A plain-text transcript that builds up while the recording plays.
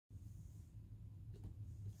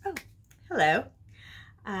Hello.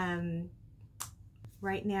 Um,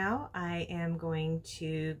 right now I am going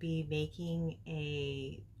to be making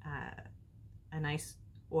a nice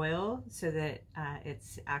oil so that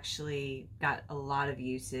it's actually got a lot of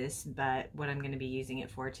uses, but what I'm going to be using it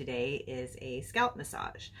for today is a scalp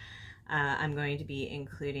massage. I'm going to be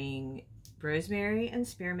including Rosemary and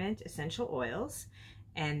Spearmint essential oils,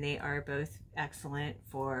 and they are both excellent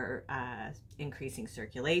for increasing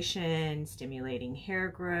circulation, stimulating hair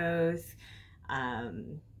growth,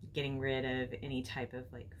 getting rid of any type of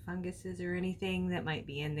like funguses or anything that might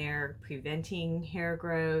be in there, preventing hair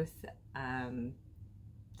growth.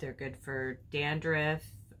 They're good for dandruff.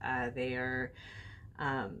 They are,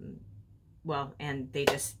 well, and they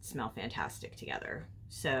just smell fantastic together.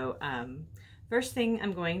 So first thing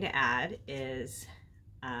I'm going to add is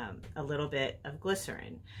a little bit of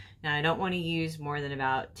glycerin. Now I don't want to use more than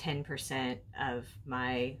about 10% of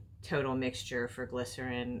my total mixture for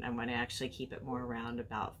glycerin. I want to actually keep it more around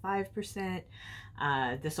about 5%.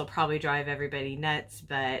 This will probably drive everybody nuts,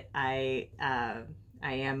 but I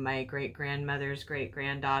am my great-grandmother's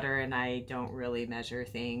great-granddaughter and I don't really measure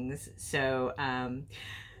things. So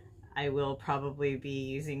I will probably be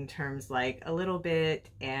using terms like a little bit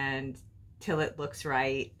and till it looks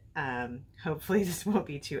right. Hopefully this won't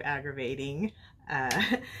be too aggravating.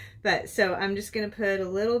 But so I'm just going to put a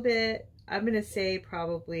little bit, I'm going to say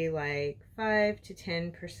probably like 5 to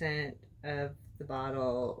 10% of the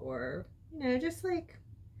bottle, or, you know, just like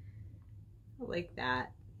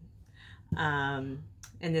that. And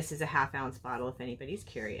this is a 1/2 ounce bottle if anybody's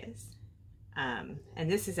curious. And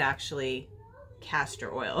this is actually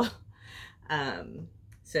castor oil.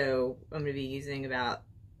 So I'm going to be using about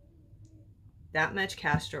that much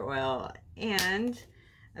castor oil and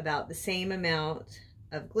about the same amount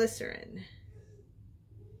of glycerin,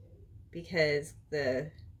 because the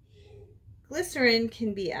glycerin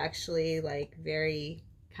can be actually like very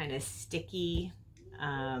kind of sticky,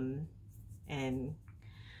 and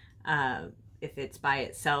if it's by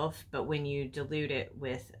itself, but when you dilute it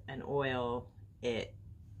with an oil, it's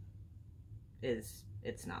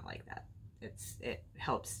not like that. It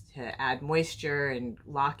helps to add moisture and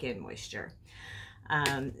lock in moisture.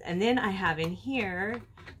 And then I have in here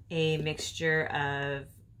a mixture of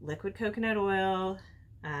liquid coconut oil,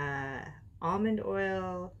 almond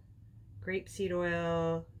oil, grapeseed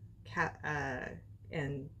oil,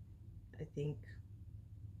 and I think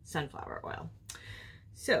sunflower oil.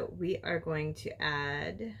 So we are going to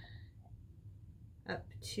add up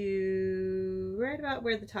to right about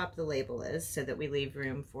where the top of the label is so that we leave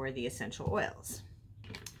room for the essential oils.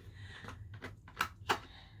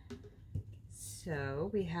 So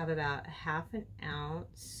we have about 1/2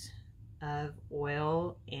 ounce of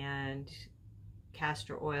oil and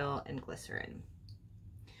castor oil and glycerin.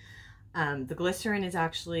 The glycerin is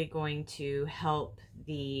actually going to help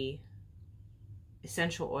the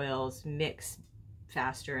essential oils mix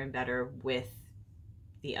faster and better with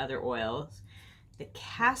the other oils. The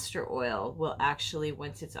castor oil will actually,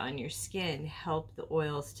 once it's on your skin, help the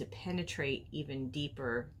oils to penetrate even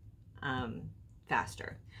deeper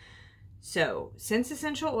faster. So since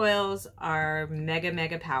essential oils are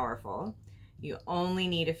mega powerful, you only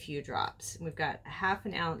need a few drops. We've got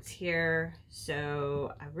 1/2 ounce here,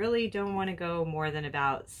 so I really don't want to go more than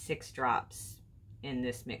about 6 drops in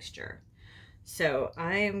this mixture. So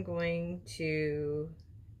I am going to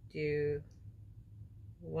do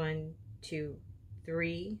 1, 2,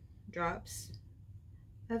 3 drops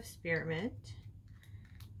of spearmint,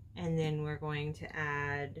 and then we're going to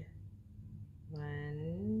add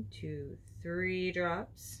 1, 2, 3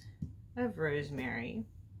 drops of rosemary.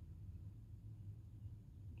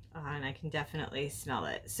 And I can definitely smell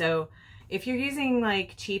it. So if you're using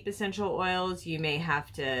like cheap essential oils, you may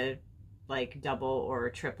have to like double or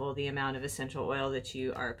triple the amount of essential oil that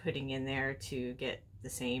you are putting in there to get the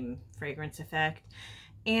same fragrance effect.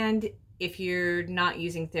 And if you're not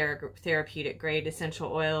using therapeutic grade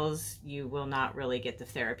essential oils, you will not really get the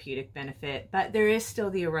therapeutic benefit, but there is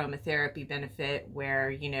still the aromatherapy benefit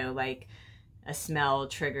where, you know, like a smell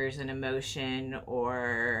triggers an emotion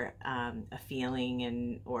or a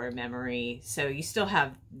feeling or a memory. So you still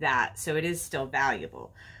have that. So it is still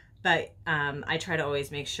valuable. But I try to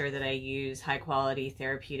always make sure that I use high quality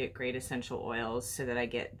therapeutic grade essential oils so that I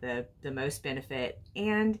get the most benefit,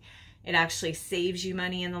 and it actually saves you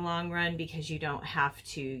money in the long run because you don't have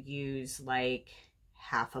to use like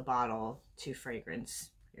 1/2 a bottle to fragrance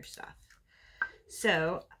your stuff.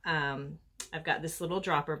 So I've got this little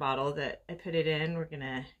dropper bottle that I put it in. We're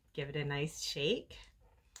gonna give it a nice shake.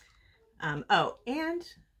 Oh, and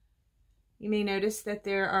you may notice that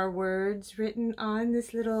there are words written on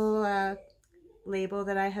this little label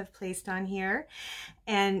that I have placed on here.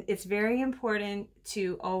 And it's very important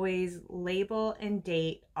to always label and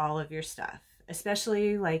date all of your stuff,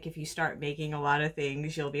 especially like if you start making a lot of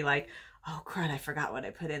things, you'll be like, oh crud, I forgot what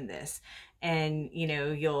I put in this. And you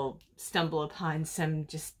know, you'll stumble upon some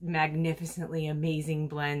just magnificently amazing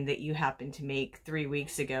blend that you happened to make 3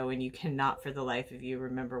 weeks ago and you cannot for the life of you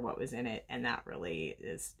remember what was in it, and that really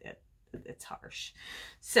is it's harsh.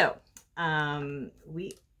 So I'm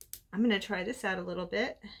gonna try this out a little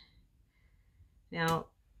bit now.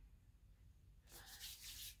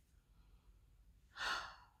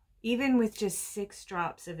 Even with just 6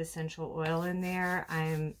 drops of essential oil in there,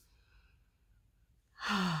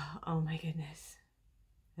 oh my goodness,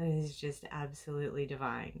 that is just absolutely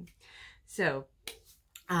divine. So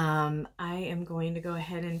I am going to go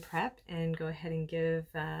ahead and prep and go ahead and give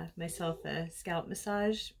myself a scalp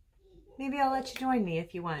massage. Maybe I'll let you join me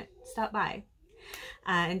if you want. Stop by.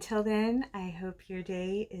 Until then, I hope your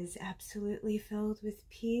day is absolutely filled with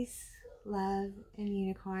peace, love, and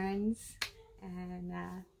unicorns. And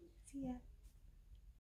see ya.